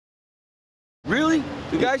Really?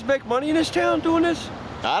 Do guys make money in this town doing this?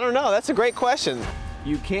 I don't know. That's a great question.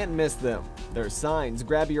 You can't miss them. Their signs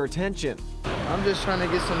grab your attention. I'm just trying to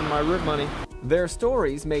get some of my rib money. Their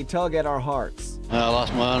stories may tug at our hearts. I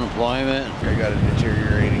lost my unemployment. I got a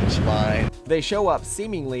deteriorating spine. They show up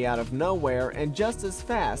seemingly out of nowhere, and just as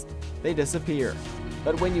fast, they disappear.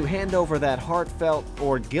 But when you hand over that heartfelt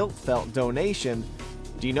or guilt-felt donation,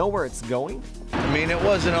 do you know where it's going? I mean, it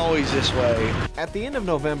wasn't always this way. At the end of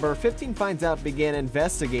November, 15 Finds Out began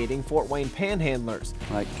investigating Fort Wayne panhandlers.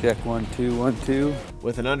 Like check 1 2 1 2.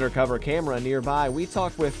 With an undercover camera nearby, we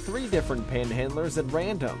talked with 3 different panhandlers at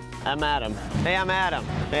random. I'm Adam. Hey, I'm Adam.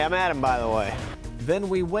 Hey, I'm Adam, by the way. Then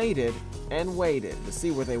we waited and waited to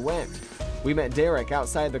see where they went. We met Derek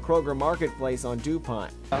outside the Kroger Marketplace on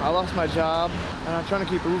DuPont. I lost my job, and I'm trying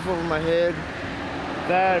to keep a roof over my head.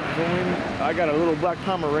 Dad, I got a little black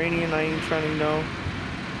Pomeranian I ain't trying to,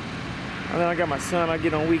 And then I got my son, I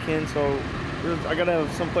get on weekends, so I gotta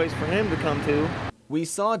have some place for him to come to. We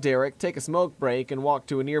saw Derek take a smoke break and walk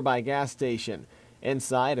to a nearby gas station.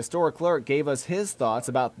 Inside, a store clerk gave us his thoughts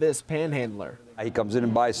about this panhandler. He comes in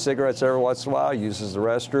and buys cigarettes every once in a while, uses the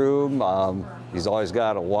restroom. He's always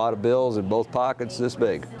got a wad of bills in both pockets this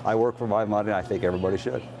big. I work for my money, and I think everybody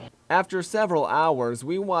should. After several hours,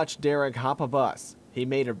 we watched Derek hop a bus. He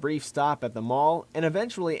made a brief stop at the mall and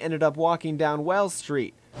eventually ended up walking down Wells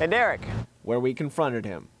Street. Hey, Derek. Where we confronted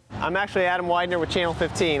him. I'm actually Adam Widener with Channel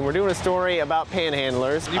 15. We're doing a story about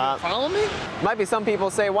panhandlers. You follow me? Might be some people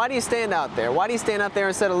say, why do you stand out there? Why do you stand out there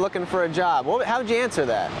instead of looking for a job? How would you answer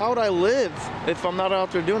that? How would I live if I'm not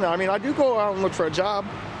out there doing that? I mean, I do go out and look for a job.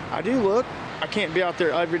 I do look. I can't be out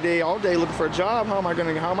there every day, all day looking for a job. How am I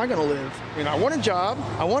gonna live? I want a job.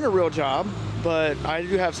 I want a real job, but I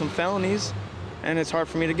do have some felonies, and it's hard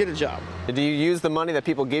for me to get a job. Do you use the money that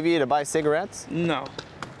people give you to buy cigarettes? No.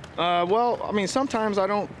 Well, I mean, sometimes I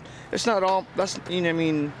don't. It's not all. That's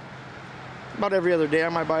about every other day I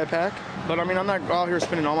might buy a pack. But I mean, I'm not out here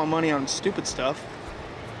spending all my money on stupid stuff.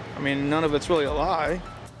 I mean, none of it's really a lie.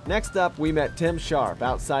 Next up, we met Tim Sharp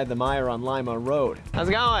outside the Meyer on Lima Road. How's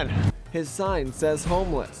it going? His sign says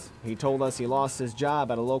homeless. He told us he lost his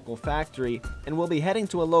job at a local factory and will be heading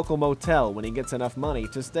to a local motel when he gets enough money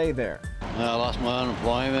to stay there. I lost my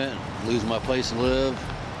unemployment, lose my place to live.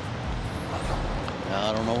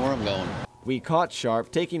 I don't know where I'm going. We caught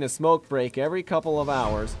Sharp taking a smoke break every couple of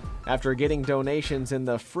hours. After getting donations in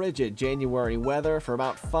the frigid January weather for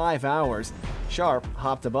about 5 hours, Sharp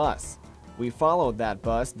hopped a bus. We followed that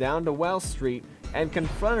bus down to Wells Street and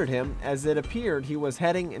confronted him as it appeared he was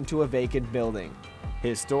heading into a vacant building.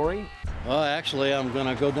 His story? Well, actually, I'm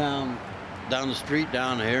gonna go down the street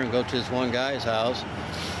down here and go to this one guy's house.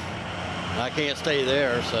 I can't stay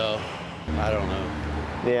there, so I don't know.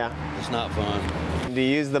 Yeah. It's not fun. Do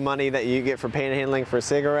you use the money that you get for panhandling for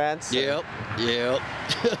cigarettes? Yep. Yep.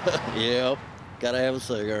 Gotta have a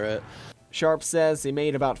cigarette. Sharp says he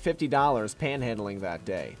made about $50 panhandling that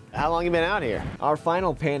day. How long you been out here? Our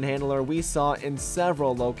final panhandler we saw in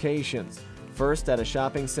several locations. First at a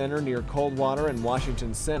shopping center near Coldwater and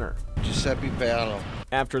Washington Center. Giuseppe Paolo.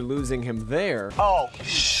 After losing him there, oh,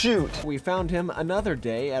 shoot. We found him another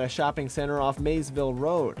day at a shopping center off Maysville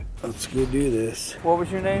Road. Let's go do this. What was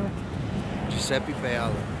your name? Giuseppe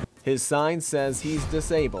Paolo. His sign says he's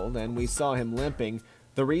disabled and we saw him limping.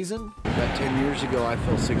 The reason? About 10 years ago, I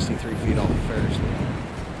fell 63 feet off a Ferris wheel.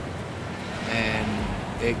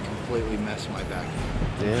 And it completely messed my back.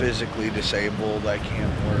 Yeah. Physically disabled, I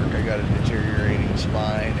can't work. I got a deteriorating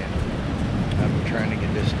spine, and I'm trying to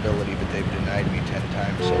get disability, but they've denied me 10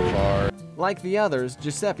 times so far. Like the others,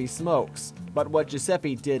 Giuseppe smokes. But what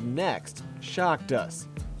Giuseppe did next shocked us.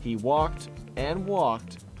 He walked and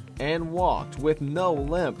walked and walked with no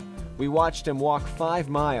limp. We watched him walk 5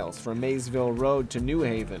 miles from Maysville Road to New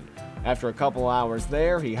Haven. After a couple hours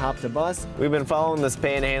there, he hopped a bus. We've been following this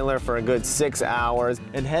panhandler for a good 6 hours.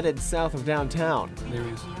 And headed south of downtown. There he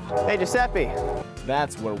is. Hey, Giuseppe.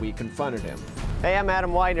 That's where we confronted him. Hey, I'm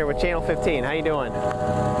Adam Widener with Channel 15. How you doing?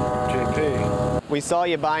 JP. We saw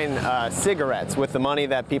you buying cigarettes with the money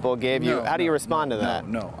that people gave you. How do you respond to that?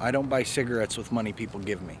 No, I don't buy cigarettes with money people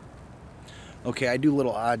give me. Okay, I do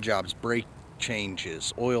little odd jobs, brake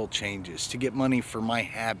changes, oil changes, to get money for my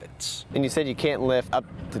habits. And you said you can't lift up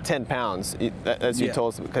to 10 pounds, as you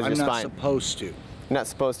told us, because your spine. I'm not supposed to. You're not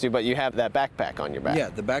supposed to, but you have that backpack on your back. Yeah,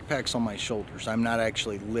 the backpack's on my shoulders. I'm not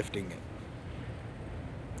actually lifting it.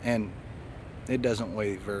 And it doesn't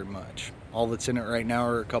weigh very much. All that's in it right now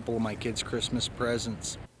are a couple of my kids' Christmas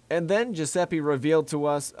presents. And then Giuseppe revealed to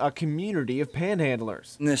us a community of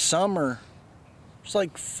panhandlers. In this summer, it's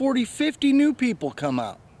like 40, 50 new people come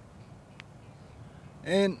out.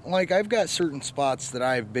 And like, I've got certain spots that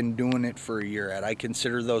I've been doing it for a year at. I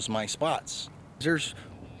consider those my spots. There's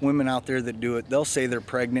women out there that do it. They'll say they're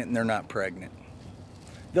pregnant and they're not pregnant.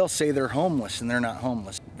 They'll say they're homeless and they're not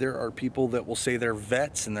homeless. There are people that will say they're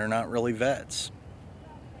vets and they're not really vets.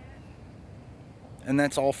 And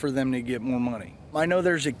that's all for them to get more money. I know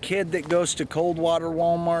there's a kid that goes to Coldwater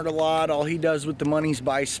Walmart a lot. All he does with the money is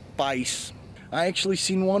buy spice. I actually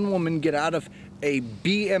seen one woman get out of a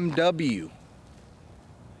BMW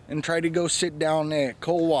and try to go sit down at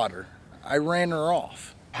Coldwater. I ran her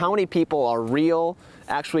off. How many people are real,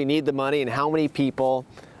 actually need the money, and how many people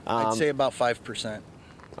I'd say about 5%.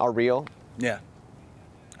 are real? Yeah,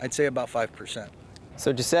 I'd say about 5%.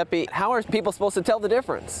 So Giuseppe, how are people supposed to tell the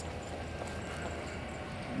difference?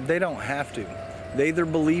 They don't have to. They either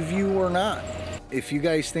believe you or not. If you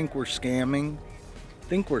guys think we're scamming,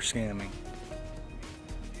 think we're scamming.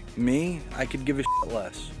 Me, I could give a shit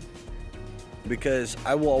less because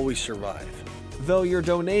I will always survive. Though your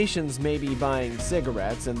donations may be buying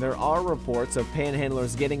cigarettes and there are reports of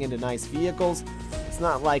panhandlers getting into nice vehicles, it's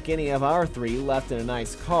not like any of our three left in a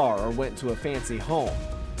nice car or went to a fancy home.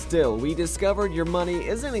 Still, we discovered your money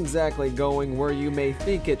isn't exactly going where you may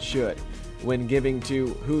think it should when giving to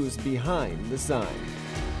who's behind the sign.